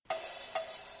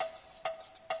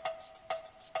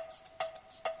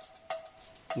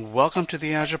Welcome to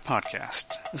the Azure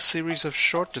PodCast, a series of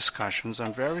short discussions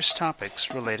on various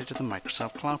topics related to the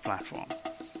Microsoft Cloud Platform.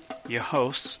 Your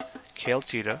hosts, Cale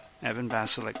Teeter, Evan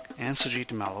Basilik, and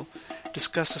Sujit Mello,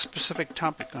 discuss a specific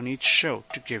topic on each show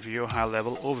to give you a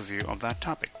high-level overview of that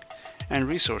topic, and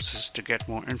resources to get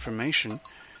more information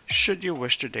should you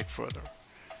wish to dig further.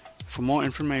 For more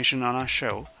information on our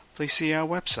show, please see our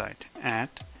website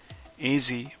at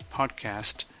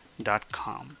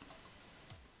azpodcast.com.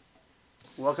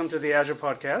 Welcome to the Azure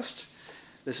Podcast.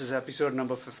 This is episode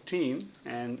number 15,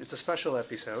 and it's a special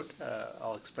episode.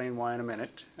 I'll explain why in a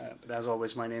minute. But as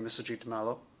always, my name is Sujit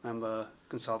Mello. I'm a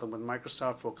consultant with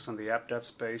Microsoft, focused on the app dev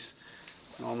space.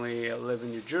 I normally live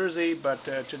in New Jersey, but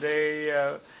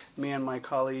today me and my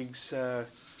colleagues,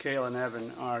 Cale and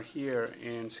Evan, are here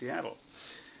in Seattle.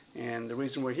 And the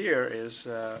reason we're here is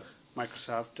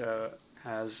Microsoft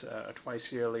has a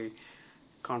twice-yearly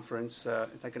conference.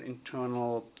 It's like an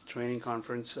internal training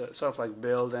conference, sort of like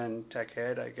Build and Tech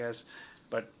Head, I guess,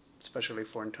 but especially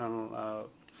for internal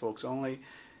folks only.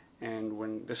 And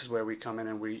when this is where we come in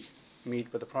and we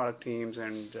meet with the product teams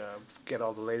and get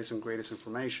all the latest and greatest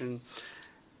information.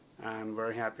 I'm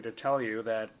very happy to tell you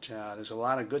that there's a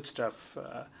lot of good stuff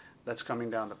that's coming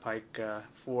down the pike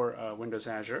for Windows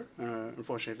Azure.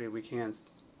 Unfortunately, we can't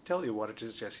tell you what it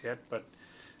is just yet, but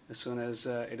as soon as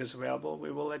it is available, we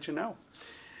will let you know.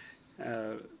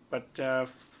 But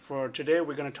for today,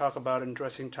 we're going to talk about an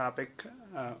interesting topic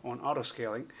on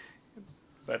autoscaling.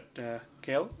 But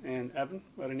Cale and Evan,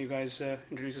 why don't you guys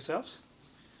introduce yourselves?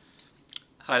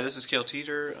 Hi, this is Cale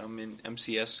Teeter. I'm an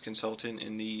MCS consultant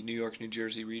in the New York, New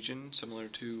Jersey region, similar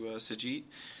to Sujit.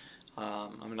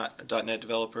 I'm a .NET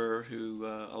developer who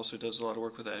also does a lot of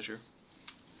work with Azure.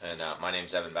 And my name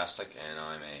is Evan Basilik, and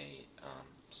I'm a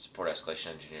support escalation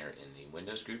engineer in the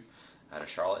Windows group out of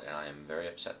Charlotte, and I am very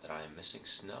upset that I am missing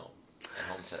snow at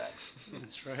home today.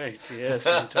 That's right, yes.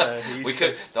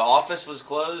 The office was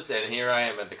closed, and here I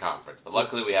am at the conference. But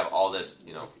luckily we have all this,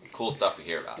 cool stuff we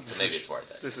hear about, so maybe it's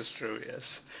worth it. This is true,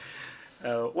 yes.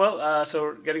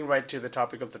 So getting right to the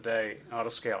topic of the day,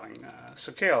 autoscaling.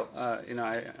 So Cale,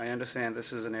 I understand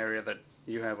this is an area that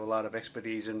you have a lot of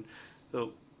expertise in.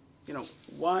 So,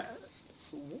 what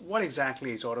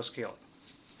exactly is autoscaling?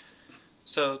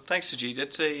 So thanks, Sujit.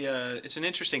 It's an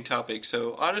interesting topic.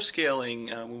 So autoscaling,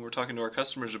 when we're talking to our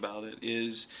customers about it,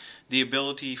 is the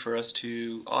ability for us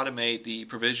to automate the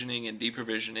provisioning and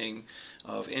deprovisioning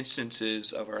of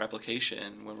instances of our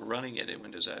application when we're running it in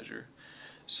Windows Azure.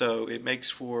 So it makes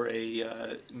for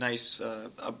a nice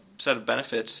a set of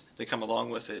benefits that come along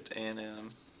with it,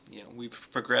 and we've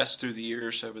progressed through the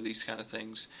years over these kind of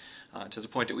things to the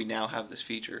point that we now have this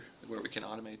feature where we can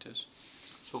automate this.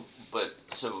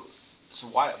 So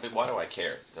why do I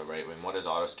care though, right? I mean, what is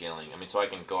autoscaling? I mean, so I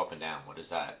can go up and down. What is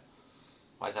that?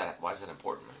 Why is that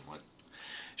important? I mean, what?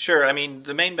 Sure. I mean,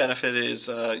 the main benefit is,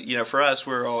 for us,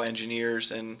 we're all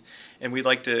engineers, and we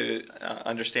like to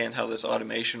understand how this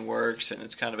automation works, and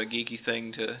it's kind of a geeky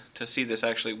thing to see this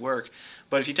actually work.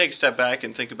 But if you take a step back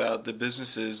and think about the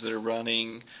businesses that are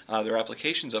running their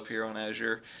applications up here on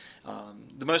Azure,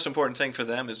 the most important thing for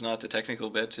them is not the technical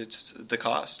bits; it's the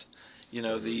cost.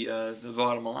 The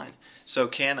bottom line. So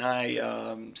can I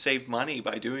save money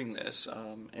by doing this?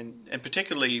 And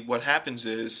particularly what happens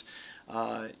is,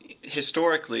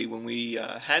 historically, when we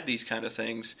had these kind of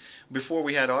things, before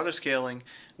we had autoscaling,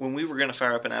 when we were going to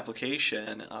fire up an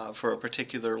application for a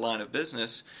particular line of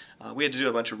business, we had to do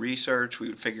a bunch of research. We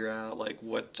would figure out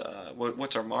what's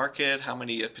our market, how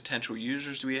many potential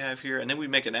users do we have here, and then we'd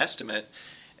make an estimate.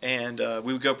 And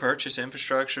we would go purchase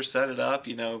infrastructure, set it up.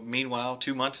 Meanwhile,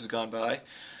 2 months has gone by,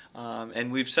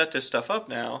 and we've set this stuff up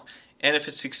now. And if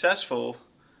it's successful,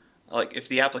 like if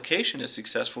the application is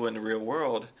successful in the real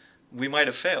world, we might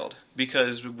have failed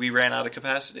because we ran out of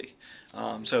capacity.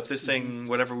 So if this thing,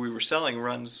 whatever we were selling,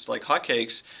 runs like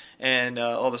hotcakes, and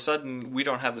all of a sudden we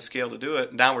don't have the scale to do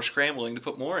it, now we're scrambling to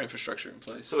put more infrastructure in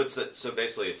place. So it's the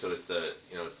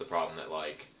problem that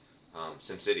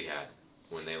SimCity had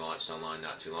when they launched online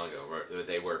not too long ago, where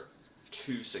they were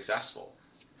too successful.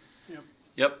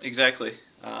 Yep, exactly.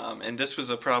 And this was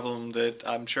a problem that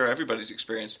I'm sure everybody's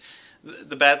experienced.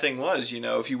 The bad thing was,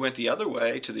 if you went the other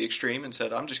way to the extreme and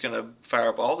said, I'm just going to fire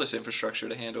up all this infrastructure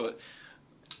to handle it,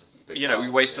 you're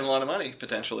wasting a lot of money,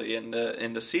 potentially, and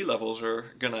the C-levels are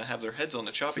going to have their heads on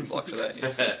the chopping block for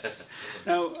that.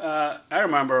 Now, I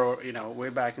remember, way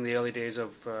back in the early days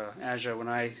of Azure, when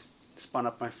I spun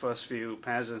up my first few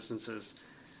PaaS instances,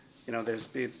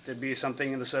 there'd be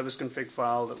something in the service config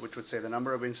file which would say the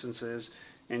number of instances,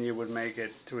 and you would make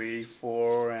it 3,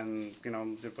 4, and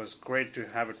it was great to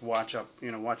have it watch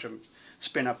them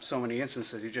spin up so many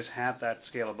instances. You just had that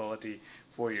scalability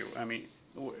for you. I mean,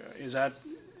 are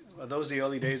those the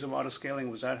early days of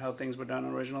autoscaling? Was that how things were done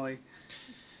originally?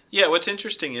 Yeah, what's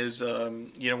interesting is,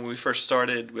 when we first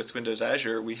started with Windows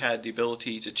Azure, we had the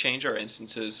ability to change our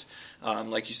instances.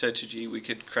 Like you said, Suji, we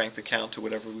could crank the count to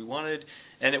whatever we wanted,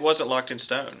 and it wasn't locked in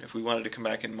stone. If we wanted to come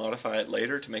back and modify it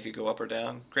later to make it go up or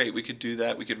down, great, we could do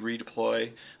that. We could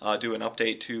redeploy, do an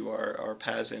update to our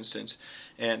PAS instance,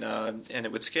 and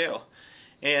it would scale.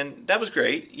 And that was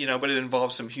great, but it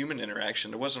involved some human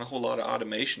interaction. There wasn't a whole lot of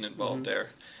automation involved there.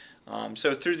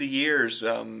 So through the years,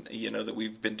 that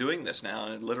we've been doing this now,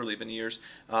 and it's literally been years,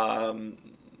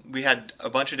 we had a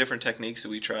bunch of different techniques that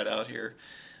we tried out here.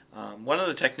 One of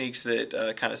the techniques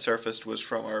that kind of surfaced was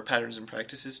from our Patterns and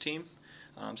Practices team.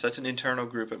 So that's an internal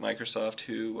group at Microsoft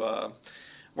who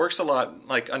works a lot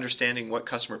like understanding what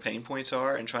customer pain points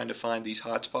are and trying to find these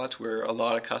hotspots where a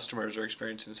lot of customers are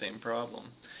experiencing the same problem.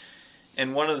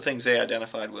 And one of the things they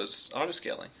identified was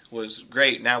autoscaling. Was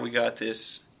great, now we got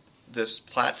this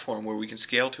platform where we can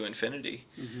scale to infinity,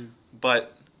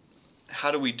 but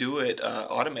how do we do it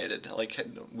automated? Like,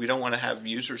 we don't want to have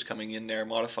users coming in there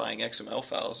modifying XML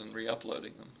files and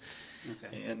re-uploading them.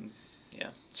 Okay. And yeah.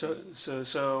 So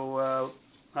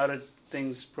how did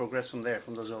things progress from there,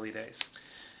 from those early days?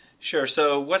 Sure.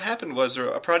 So what happened was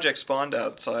a project spawned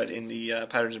outside in the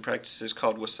Patterns and Practices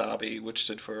called Wasabi, which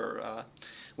stood for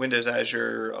Windows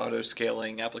Azure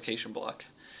Autoscaling Application Block.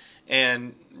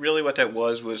 And really what that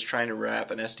was trying to wrap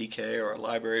an SDK, or a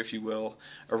library, if you will,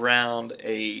 around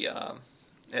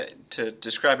to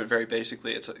describe it very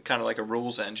basically, it's kind of like a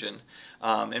rules engine.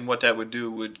 And what that would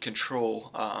do would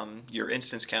control your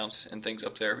instance counts and things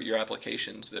up there, your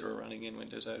applications that are running in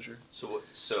Windows Azure. So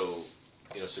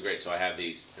great. So I have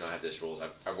these, I have this rules.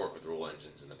 I've worked with rule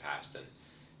engines in the past, and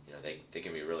they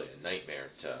can be really a nightmare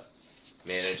to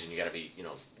manage, and you got to be, you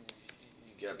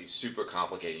got to be super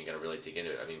complicated. You got to really dig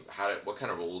into it. I mean, what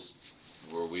kind of rules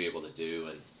were we able to do,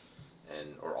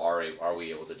 or are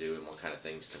we able to do, and what kind of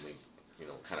things can we,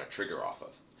 kind of trigger off of?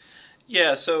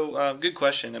 Yeah, so good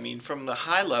question. I mean, from the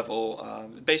high level,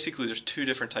 basically there's two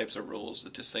different types of rules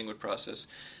that this thing would process: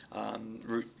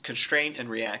 constraint and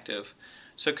reactive.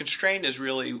 So constraint is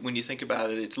really, when you think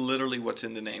about it, it's literally what's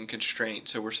in the name, constraint.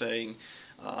 So we're saying,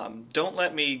 don't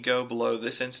let me go below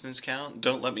this instance count.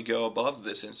 Don't let me go above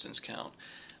this instance count.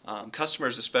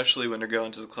 Customers, especially when they're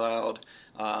going to the cloud,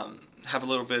 have a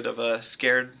little bit of a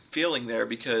scared feeling there,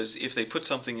 because if they put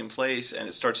something in place and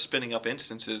it starts spinning up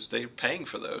instances, they're paying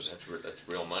for those. That's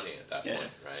real money at that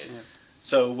point, right? Yeah.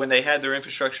 So when they had their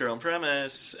infrastructure on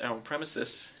premises.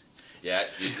 Yeah.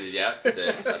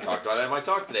 I talked about that in my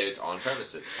talk today. It's on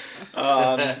premises.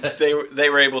 They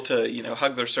were able to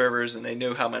hug their servers, and they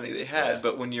knew how many they had. Yeah.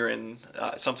 But when you're in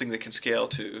something that can scale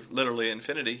to literally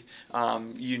infinity,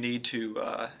 you need to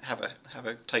have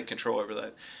a tight control over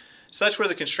that. So that's where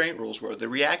the constraint rules were. The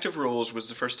reactive rules was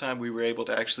the first time we were able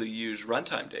to actually use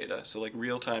runtime data, so like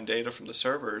real-time data from the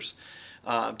servers,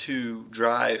 to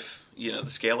drive the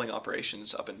scaling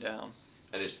operations up and down.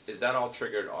 And is that all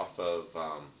triggered off of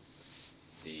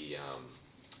the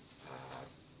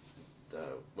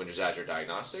Windows Azure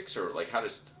Diagnostics, or like how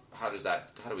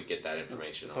do we get that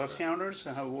information? Buff counters?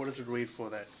 What does it read for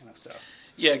that kind of stuff?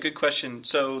 Yeah, good question.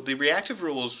 So the reactive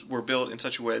rules were built in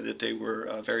such a way that they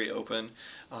were very open.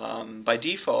 By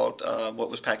default, what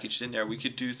was packaged in there, we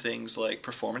could do things like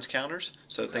performance counters.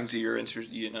 So things that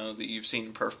that you've seen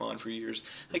in Perfmon for years,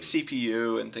 like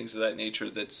CPU and things of that nature.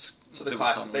 So the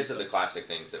classic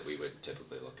things that we would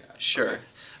typically look at. Sure.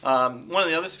 Okay. One of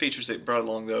the other features they brought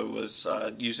along, though, was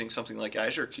using something like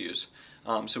Azure queues.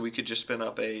 So we could just spin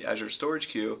up a Azure storage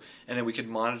queue, and then we could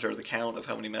monitor the count of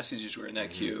how many messages were in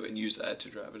that queue and use that to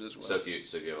drive it as well. So if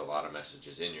you have a lot of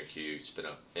messages in your queue, you spin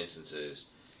up instances.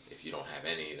 If you don't have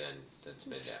any, then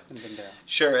spin down.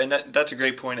 Sure, and that's a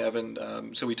great point,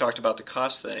 Evan. So we talked about the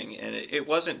cost thing, and it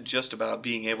wasn't just about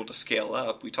being able to scale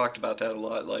up. We talked about that a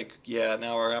lot. Like,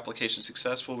 now our application's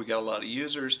successful. We got a lot of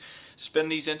users. Spin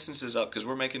these instances up because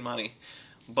we're making money.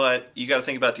 But you got to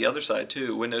think about the other side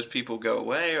too. When those people go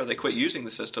away or they quit using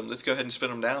the system, let's go ahead and spin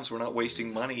them down so we're not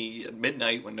wasting money at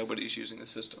midnight when nobody's using the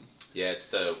system. Yeah,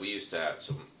 we used to have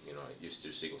some. I used to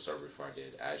do SQL Server before I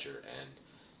did Azure, and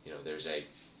there's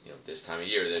this time of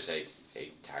year there's a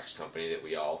tax company that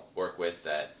we all work with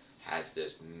that has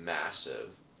this massive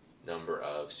number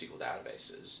of SQL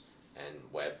databases and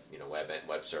web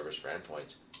servers for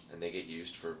endpoints, and they get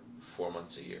used for 4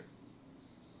 months a year.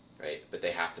 Right, but they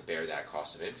have to bear that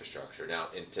cost of infrastructure. Now,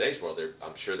 in today's world,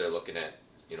 I'm sure they're looking at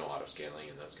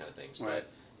autoscaling and those kind of things. Right.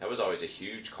 But that was always a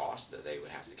huge cost that they would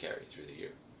have to carry through the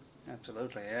year.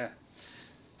 Absolutely, yeah.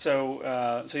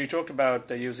 So, so you talked about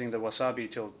using the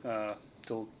Wasabi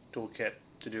toolkit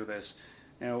to do this.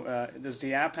 Does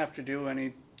the app have to do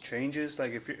any changes?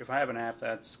 Like if I have an app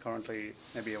that's currently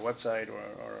maybe a website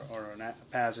or an app,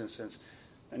 a PaaS instance,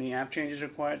 any app changes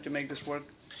required to make this work?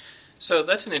 So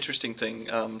that's an interesting thing.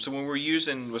 So when we're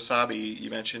using Wasabi, you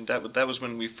mentioned, that was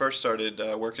when we first started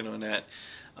working on that.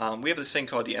 We have this thing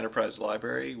called the Enterprise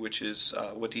Library, which is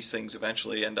what these things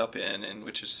eventually end up in, and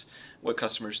which is what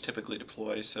customers typically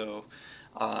deploy. So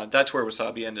that's where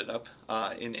Wasabi ended up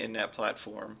in that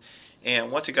platform.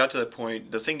 And once it got to that point,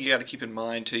 the thing you got to keep in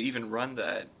mind to even run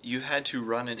that, you had to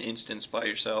run an instance by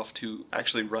yourself to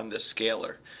actually run this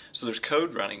scaler. So there's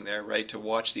code running there, right, to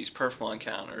watch these perfmon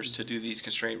counters, to do these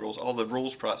constraint rules, all the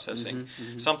rules processing.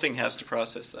 Something has to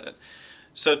process that.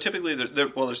 So typically,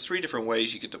 there's three different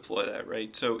ways you could deploy that,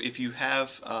 right? So if you have,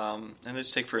 and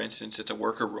let's take for instance, it's a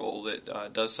worker role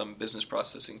that does some business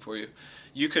processing for you.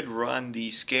 You could run the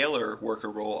scalar worker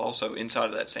role also inside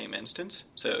of that same instance,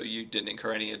 so you didn't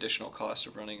incur any additional cost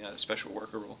of running a special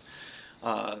worker role.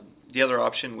 The other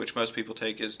option, which most people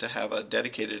take, is to have a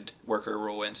dedicated worker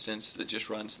role instance that just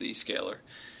runs the scalar.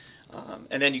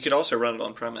 And then you could also run it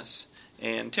on-premise.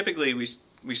 And typically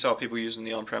we saw people using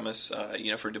the on-premise,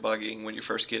 for debugging when you're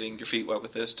first getting your feet wet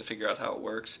with this to figure out how it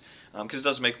works. Because it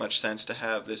doesn't make much sense to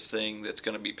have this thing that's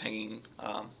going to be pinging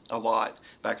a lot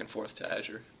back and forth to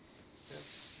Azure.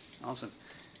 Awesome.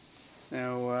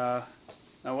 Now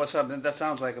what's up? That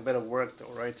sounds like a bit of work,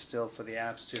 though, right? Still for the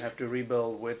apps to have to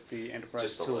rebuild with the enterprise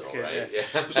Just a toolkit. little, right?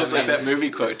 Yeah. Sounds like that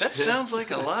movie quote. That sounds like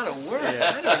a lot of work.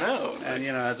 Yeah. I don't know. And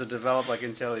as a developer, I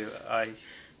can tell you, I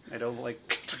don't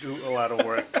like to do a lot of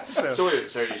work. So are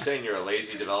you saying you're a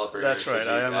lazy developer? that's right.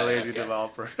 I am a lazy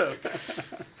developer.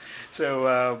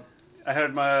 So I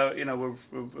heard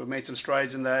we've made some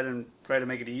strides in that and try to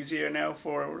make it easier now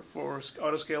for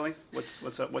autoscaling.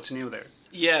 What's new there?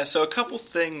 Yeah, so a couple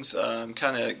things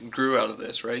kind of grew out of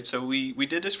this, right? So we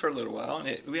did this for a little while,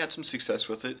 and we had some success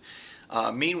with it.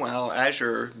 Meanwhile,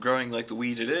 Azure, growing like the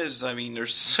weed it is, I mean,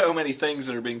 there's so many things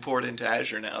that are being poured into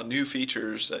Azure now, new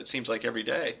features, it seems like every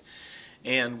day.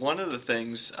 And one of the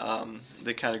things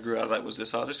that kind of grew out of that was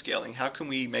this autoscaling. How can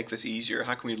we make this easier?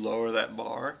 How can we lower that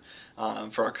bar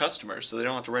for our customers so they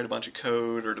don't have to write a bunch of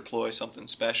code or deploy something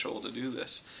special to do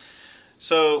this?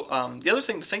 So the other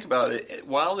thing to think about,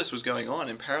 while this was going on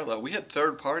in parallel, we had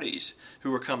third parties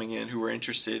who were coming in who were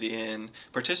interested in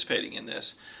participating in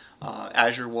this.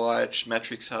 Azure Watch,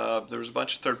 Metrics Hub, there was a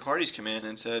bunch of third parties come in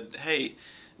and said, hey,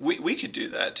 we could do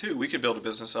that too. We could build a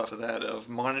business off of that, of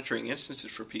monitoring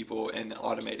instances for people and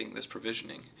automating this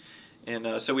provisioning.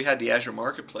 And so we had the Azure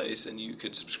Marketplace, and you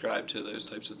could subscribe to those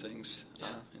types of things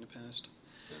in the past.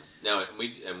 Yeah. Now,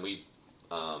 we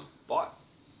bought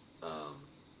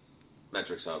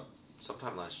Metrics Hub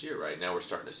sometime last year, right? Now we're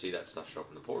starting to see that stuff show up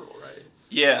in the portal, right?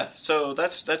 Yeah, so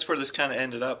that's where this kind of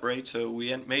ended up, right? So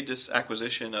we made this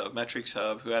acquisition of Metrics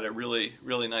Hub, who had a really,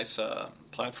 really nice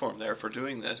platform there for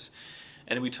doing this.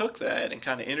 And we took that and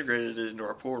kind of integrated it into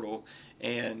our portal,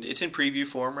 and it's in preview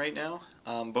form right now.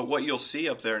 But what you'll see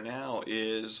up there now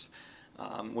is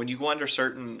when you go under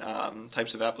certain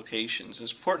types of applications,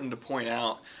 it's important to point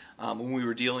out when we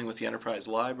were dealing with the enterprise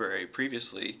library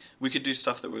previously, we could do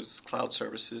stuff that was cloud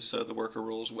services, so the worker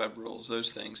rules, web rules,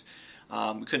 those things.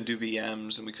 We couldn't do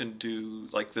VMs, and we couldn't do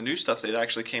like the new stuff that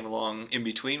actually came along in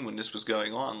between when this was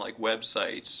going on, like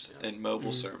websites and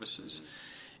mobile services.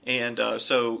 And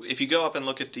so if you go up and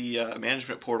look at the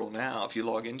management portal now, if you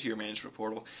log into your management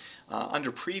portal,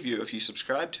 under preview, if you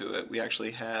subscribe to it, we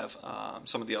actually have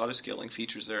some of the autoscaling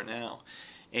features there now.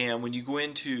 And when you go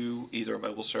into either a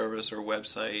mobile service or a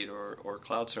website or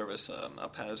cloud service,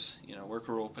 up has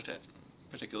worker rule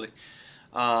particularly,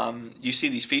 you see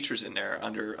these features in there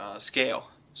under scale.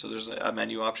 So there's a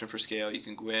menu option for scale. You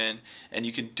can go in and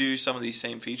you can do some of these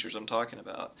same features I'm talking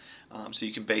about. So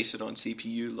you can base it on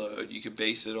CPU load. You can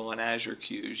base it on Azure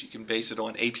queues. You can base it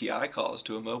on API calls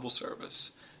to a mobile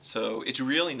service. So it's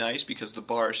really nice because the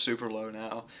bar is super low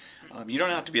now. You don't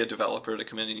have to be a developer to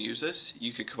come in and use this.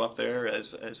 You could come up there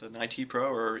as an IT pro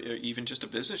or even just a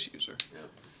business user. Yeah.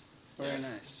 Very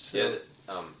nice. So,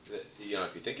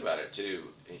 if you think about it too,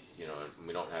 and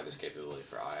we don't have this capability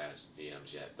for IaaS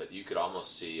VMs yet, but you could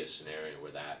almost see a scenario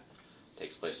where that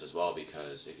takes place as well,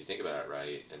 because if you think about it,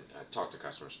 right, and I talk to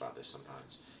customers about this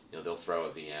sometimes, they'll throw a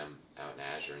VM out in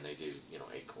Azure and they do,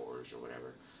 8 cores or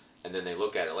whatever, and then they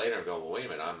look at it later and go, well, wait a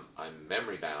minute, I'm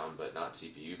memory bound but not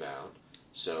CPU bound,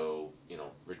 so,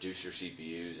 reduce your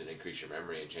CPUs and increase your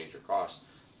memory and change your cost.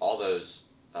 All those,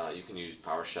 you can use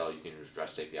PowerShell, you can use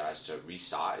REST APIs to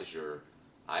resize your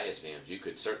IaaS VMs, you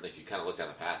could certainly, if you kind of look down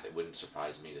the path, it wouldn't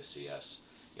surprise me to see us,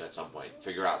 at some point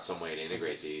figure out some way to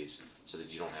integrate these so that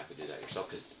you don't have to do that yourself.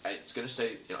 Because it's going to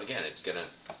say, again, it's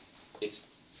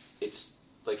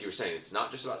like you were saying, it's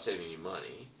not just about saving you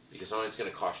money, because sometimes it's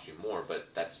going to cost you more, but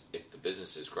that's, if the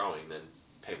business is growing, then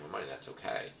pay more money, that's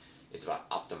okay. It's about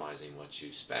optimizing what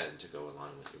you spend to go in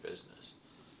line with your business.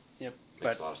 Yep.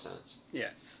 Makes a lot of sense. Yeah.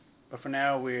 But for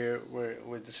now, we're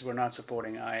not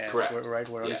supporting IaaS. Correct.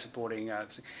 We're only supporting.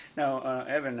 Now,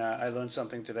 Evan, I learned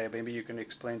something today. Maybe you can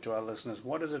explain to our listeners,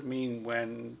 what does it mean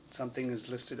when something is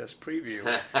listed as preview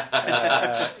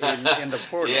in the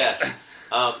portal? Yes.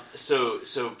 So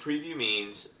preview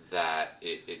means that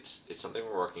it's something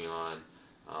we're working on.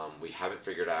 We haven't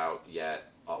figured out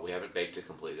yet. We haven't baked it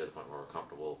completely to the point where we're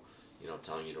comfortable,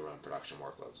 telling you to run production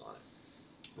workloads on it.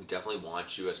 We definitely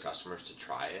want you as customers to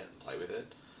try it and play with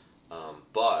it.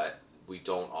 But we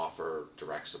don't offer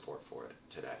direct support for it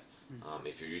today.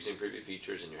 If you're using preview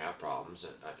features and you have problems,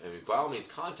 by all means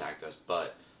contact us,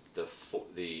 but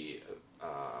the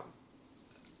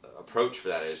approach for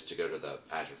that is to go to the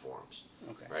Azure forums.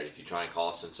 Okay. Right? If you try and call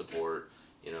us in support,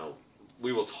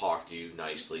 we will talk to you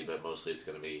nicely, but mostly it's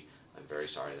going to be, I'm very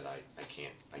sorry that I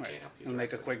can't help you. And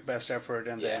make a quick best effort,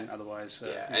 and then otherwise.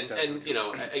 And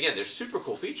again, there's super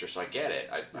cool features, so I get it.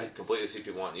 I completely see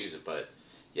people wanting to use it, but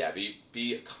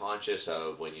be conscious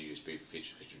of when you use preview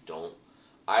features, because you don't.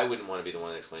 I wouldn't want to be the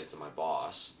one that explains to my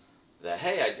boss that,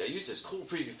 hey, I used this cool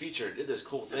preview feature, did this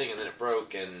cool thing, and then it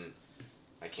broke, and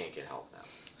I can't get help now.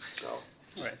 So.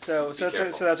 Right. So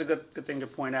that's a good thing to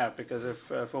point out, because if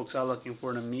folks are looking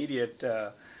for an immediate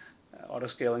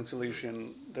autoscaling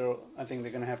solution, I think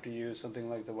they're going to have to use something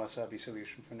like the Wasabi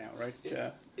solution for now, right?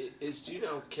 Do you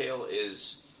know, Kale,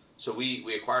 so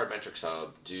we acquired Metrics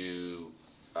Hub.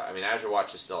 Azure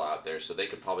Watch is still out there, so they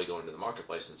could probably go into the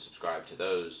marketplace and subscribe to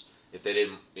those. If they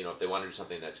didn't, if they wanted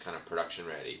something that's kind of production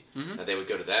ready, they would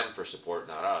go to them for support,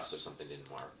 not us, if something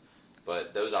didn't work.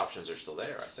 But those options are still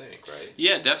there, I think, right?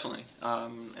 Yeah, definitely.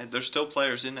 And there's still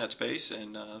players in that space,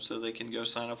 and so they can go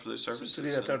sign up for those services. So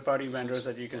these are third-party vendors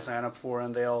that you can sign up for,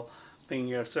 and they'll ping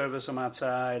your service from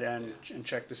outside and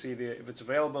check to see if it's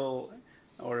available,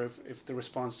 or if the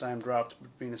response time drops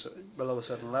below a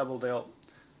certain level,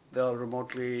 they'll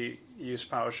remotely use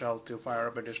PowerShell to fire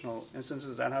up additional instances.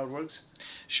 Is that how it works?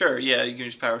 Sure, yeah. You can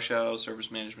use PowerShell, Service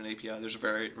Management API. There's a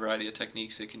variety of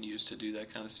techniques they can use to do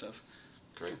that kind of stuff.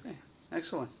 Great. Okay.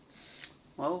 Excellent.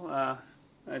 Well,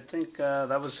 I think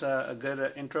that was a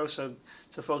good intro. So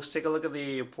folks, take a look at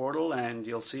the portal, and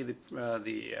you'll see the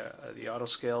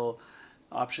Autoscale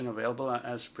option available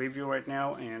as preview right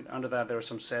now. And under that, there are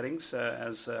some settings,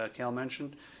 as Cal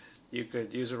mentioned. You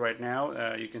could use it right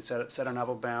now. You can set an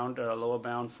upper bound or a lower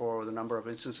bound for the number of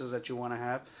instances that you want to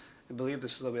have. I believe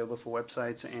this is available for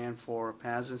websites and for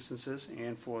PaaS instances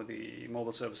and for the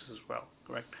mobile services as well.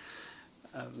 Correct?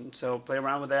 So play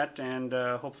around with that, and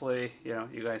hopefully,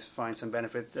 you guys find some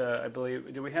benefit. I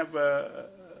believe. Do we have a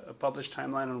published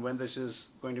timeline on when this is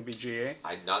going to be GA?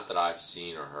 Not that I've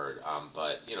seen or heard,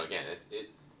 but again,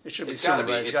 it should be soon,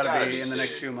 right? It's got to be in the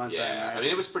next few months. Yeah,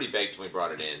 it was pretty baked when we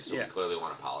brought it in, so we clearly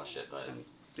want to polish it. But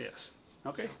yes,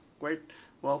 okay, great.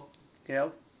 Well,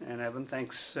 Gail and Evan,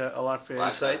 thanks a lot for your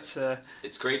insights.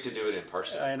 It's great to do it in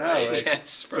person. I know. Right?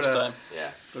 It's first time.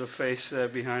 Yeah. Put a face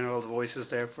behind all the voices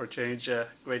there for a change.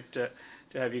 Great to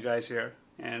have you guys here.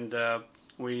 And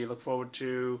we look forward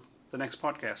to the next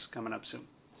podcast coming up soon.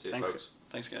 See you, folks.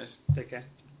 Thanks, guys. Take care.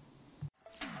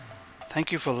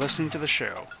 Thank you for listening to the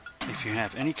show. If you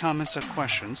have any comments or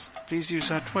questions, please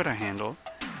use our Twitter handle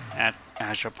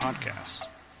 @Azure Podcasts.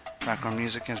 Background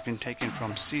music has been taken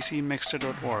from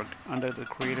ccmixter.org under the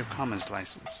Creative Commons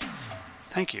license.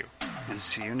 Thank you, and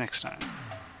see you next time.